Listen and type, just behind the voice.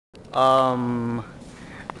Um,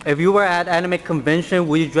 if you were at anime convention,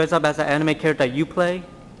 would you dress up as an anime character that you play?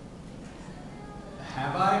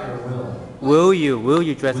 Have I or will? Will you? Will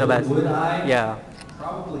you dress up as? Would I? Yeah.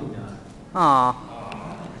 Probably not. Aw.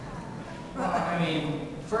 Well, I mean,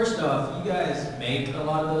 first off, you guys make a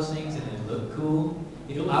lot of those things and they look cool.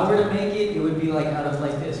 If I were to make it, it would be like out of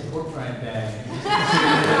like this pork frying bag.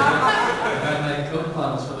 I'd like Coke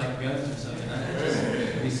bottles for like guns or something.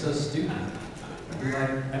 It'd be so stupid.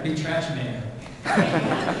 I'd be Trash Man.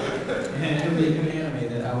 And it would be a good anime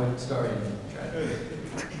that I would star in.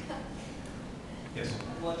 Yes.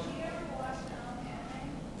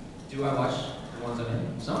 Do I watch the ones I'm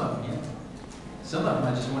in? Some of them, yeah. Some of them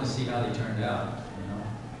I just want to see how they turned out, you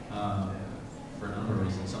know, for a number of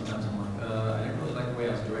reasons. Sometimes I'm like, I didn't really like the way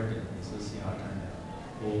I was directed, so let's see how it turned out.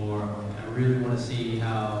 Or I really want to see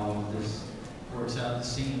how this works out the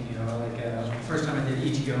scene, you know, like the first time I did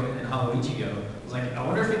Ichigo and then Hollow Ichigo, I was like, I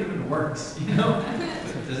wonder if it even works, you know?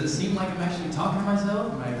 Does it seem like I'm actually talking to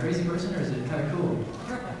myself? Am I a crazy person, or is it kind of cool?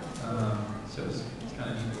 So it's kind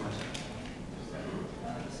of neat to watch.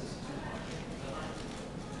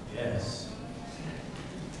 Yes.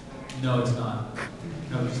 No, it's not.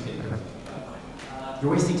 No, just kidding.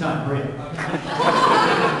 You're wasting time. Hurry up.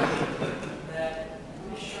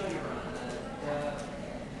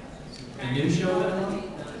 The new show that I'm on?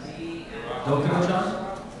 Dokuro-chan?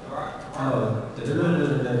 Oh.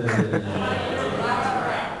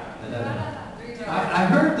 I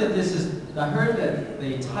heard that I heard that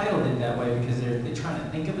they titled it that way because they're trying to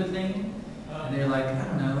think of a thing, and they're like, I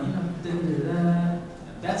don't know, you know,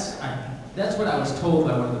 That's what I was told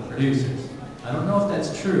by one of the producers. I don't know if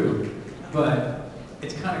that's true, but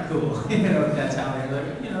it's kind of cool. You know, if that's how they're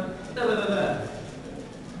like, you know,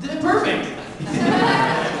 Perfect!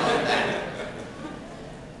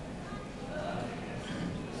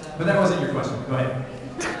 But that wasn't your question. Go ahead.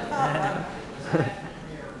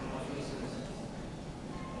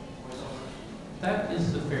 That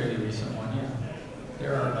is a fairly recent one, yeah.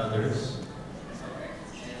 There are others.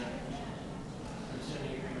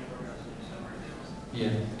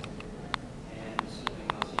 Yeah.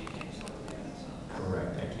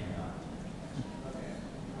 Correct, I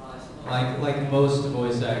cannot. Like most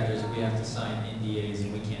voice actors, we have to sign NDAs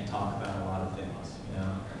and we can't talk about a lot of things, you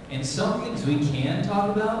know. And some things we can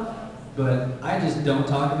talk about, but I just don't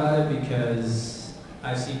talk about it because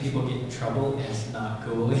I've seen people get in trouble and it's not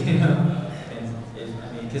cool, you know.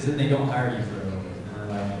 I mean, because then they don't hire you for a little bit, and they're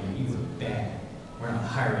like, you look bad. We're not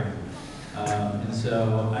hiring you. And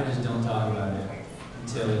so I just don't talk about it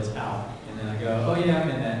until it's out. And then I go, oh yeah, I'm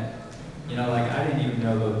in that. You know, like I didn't even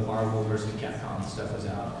know the Marvel vs. Capcom stuff was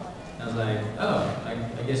out. And I was like, oh,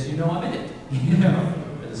 I guess you know I'm in it. You know,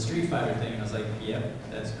 for the Street Fighter thing. And I was like, yep,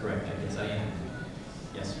 that's correct. I guess I am.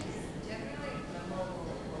 Yes.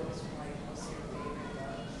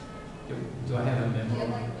 Do I have a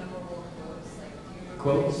memorable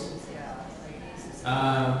quotes?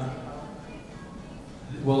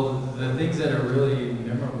 Well, the things that are really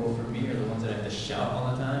memorable for me are the ones that I have to shout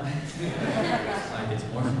all the time. Like it's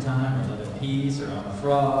morning time, or like a piece, or I'm a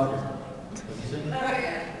frog. What did you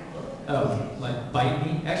say? Oh, like Bite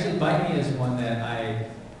Me. Actually, Bite Me is one that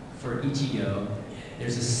for Ichigo,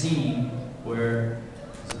 there's a scene where,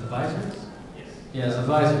 is it the visors? Yes. Yeah, it's the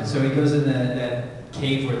visors. So he goes in that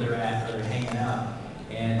cave where they're hanging out,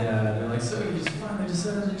 and they're like, so you just finally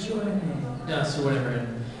decided to join us or whatever.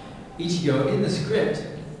 And Ichigo, in the script,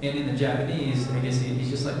 and in the Japanese, I guess he's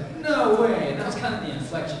just like, no way. And that was kind of the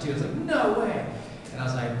inflection too. It's like, no way. And I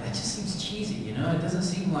was like, that just seems cheesy, you know? It doesn't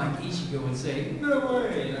seem like Ichigo would say, no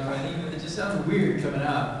way, you know? And even, it just sounds weird coming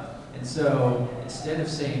out. And so instead of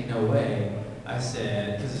saying no way, I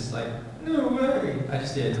said, because it's like, no way, I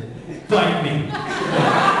just did, bite me.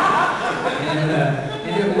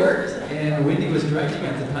 and it worked. And Wendy was directing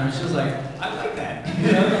at the time. She was like, I like that.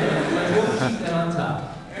 You know? Like, we'll keep that on top.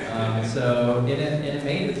 And it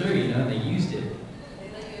made it through, you know, they used it. They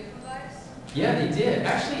let you improvise? Yeah, they did.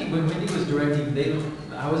 Actually, when Wendy was directing,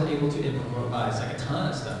 I was able to improvise like a ton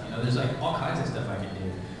of stuff. You know, there's like all kinds of stuff I could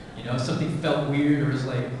do. You know, if something felt weird or was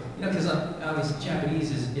like, you know, because obviously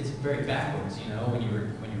Japanese it's very backwards. You know, when you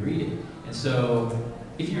read it, and so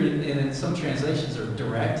and then some translations are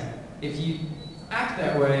direct. If you act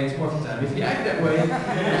that way, it's more of the time. If you act that way, it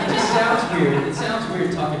just sounds weird. It sounds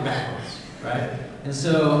weird talking backwards, right? And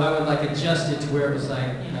so I would like adjust it to where it was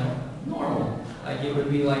like, you know, normal. Like it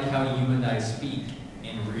would be like how you and I speak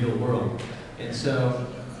in the real world. And so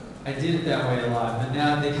I did it that way a lot. But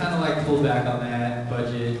now they kind of like pulled back on that.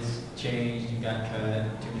 Budgets changed, you got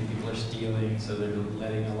cut, too many people are stealing, so they're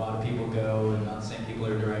letting a lot of people go, and not the same people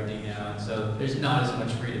are directing now. And so there's not as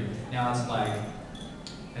much freedom. Now it's like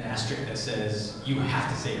an asterisk that says you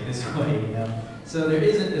have to say it this way, you know. So there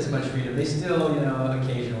isn't as much freedom. They still, you know,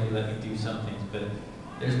 occasionally let me do some things, but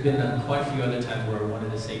there's been quite a few other times where I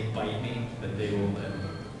wanted to say bite me, but they won't let me.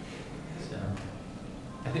 So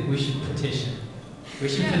I think we should petition. We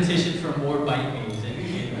should petition for more bite me's in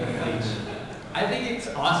Bleach. I think it's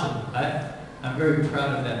awesome. I'm very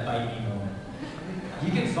proud of that bite me moment.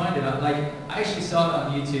 You can find it on, like, I actually saw it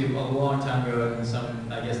on YouTube a long time ago, and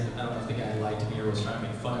I guess, I don't know if the guy liked me or was trying to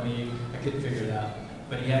make fun of me. I couldn't figure it out.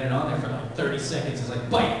 But he had it on there for like 30 seconds. It's like,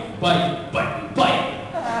 bite me, bite me, bite me, bite me.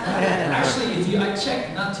 Actually, I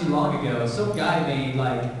checked not too long ago, some guy made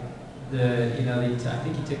like I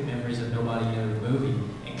think he took memories of Nobody, you know, the movie,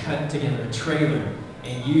 and cut together a trailer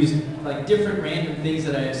and used like different random things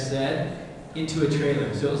that I have said into a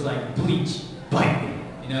trailer. So it was like, Bleach, bite me.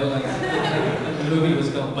 You know, like the movie was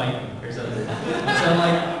called Bite Me or something. So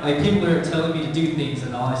like people are telling me to do things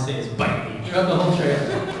and all I say is bite me throughout the whole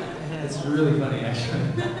trailer. It's really funny, actually.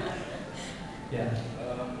 Yeah.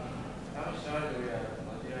 How much time do we have?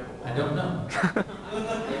 I don't know.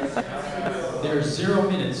 There's 0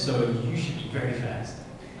 minutes, so you should be very fast.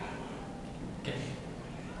 Okay.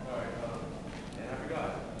 Alright, and I forgot.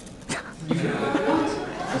 You forgot what?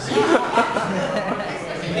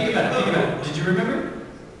 Think about it, think about it. Did you remember?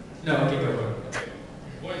 No, okay, go for it.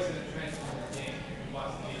 Voice in the Transformers game. You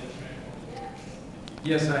watched the Transformers.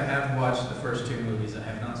 Yes, I have watched the first 2 movies. I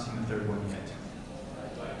have not seen the 3rd one yet.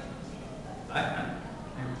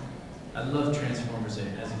 I loved Transformers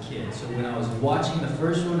as a kid, so when I was watching the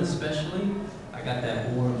first one especially, I got that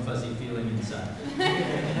warm, fuzzy feeling inside.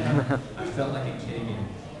 I felt like a kid again.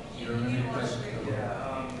 You don't remember any questions?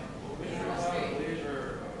 Yeah, which Bleach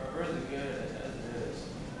are really good as it is.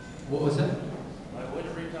 What was that? Like, which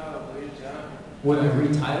retitle Bleach, yeah? Would I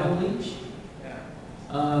retitle Bleach? Yeah.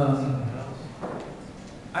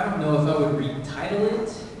 I don't know if I would retitle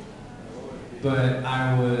it, but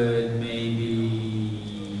I would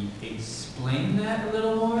maybe explain that a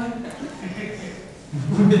little more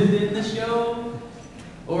within the show,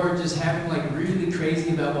 or just have him like really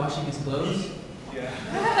crazy about washing his clothes. Yeah.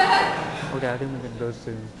 Okay, I think we can go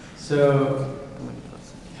soon. So,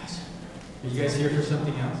 guys, are you guys here for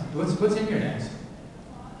something else? What's in your next?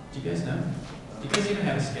 Do you guys know? Do you guys even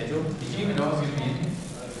have a schedule? Did you even know I was going to be in here?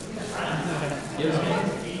 You have a schedule?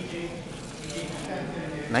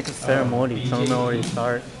 Next ceremony, BJ. some already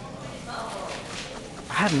start.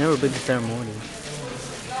 I have never been to ceremony.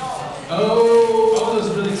 Oh, those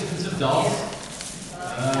really expensive dolls.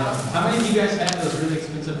 How many of you guys have those really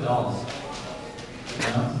expensive dolls?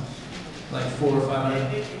 No? Like 400 or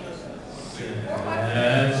 500?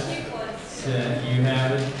 Yes.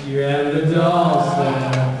 You have a doll, so.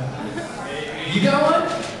 You got one?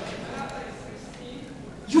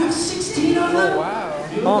 You have 16 of them?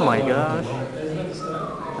 Oh my gosh.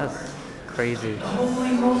 That's crazy.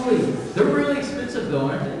 Holy moly. They're really expensive though,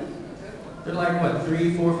 aren't they? They're like what,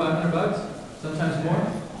 300, 400, 500 bucks? Sometimes more?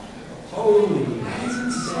 Holy, that's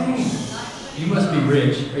insane. You must be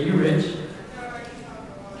rich. Are you rich?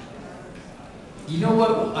 You know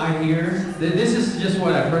what I hear? This is just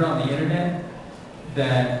what I've heard on the internet,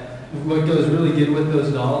 that what goes really good with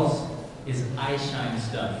those dolls is eye shine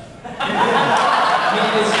stuff. I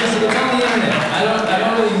mean, it's on the internet. I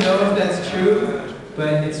don't really know if that's true,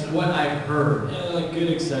 but it's what I've heard. Yeah, like good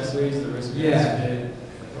accessories, the wristbands Yeah. fit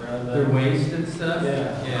around Their them. waist and stuff.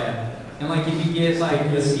 Yeah. And like if you get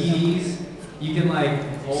like the CDs, you can like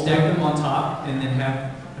stack them on top and then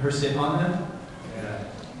have her sit on them.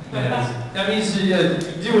 Yeah. I mean, so,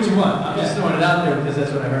 do what you want. I'm just throwing it out there because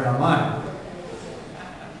that's what I heard online.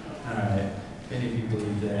 All right. If any of you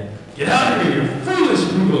believe that, get out of here, you foolish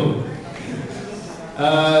people.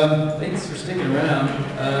 Thanks for sticking around.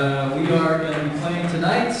 We are going to be playing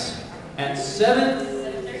tonight at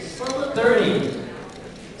 7:30.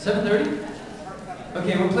 7:30?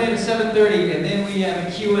 Okay, we're playing at 7:30, and then we have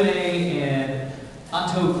a Q&A and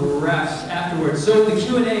autographs afterwards. So the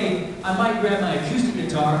Q&A, I might grab my acoustic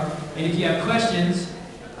guitar, and if you have questions,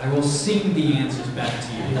 I will sing the answers back to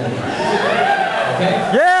you. Okay?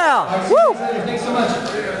 Yeah! All right, Woo! thanks so much.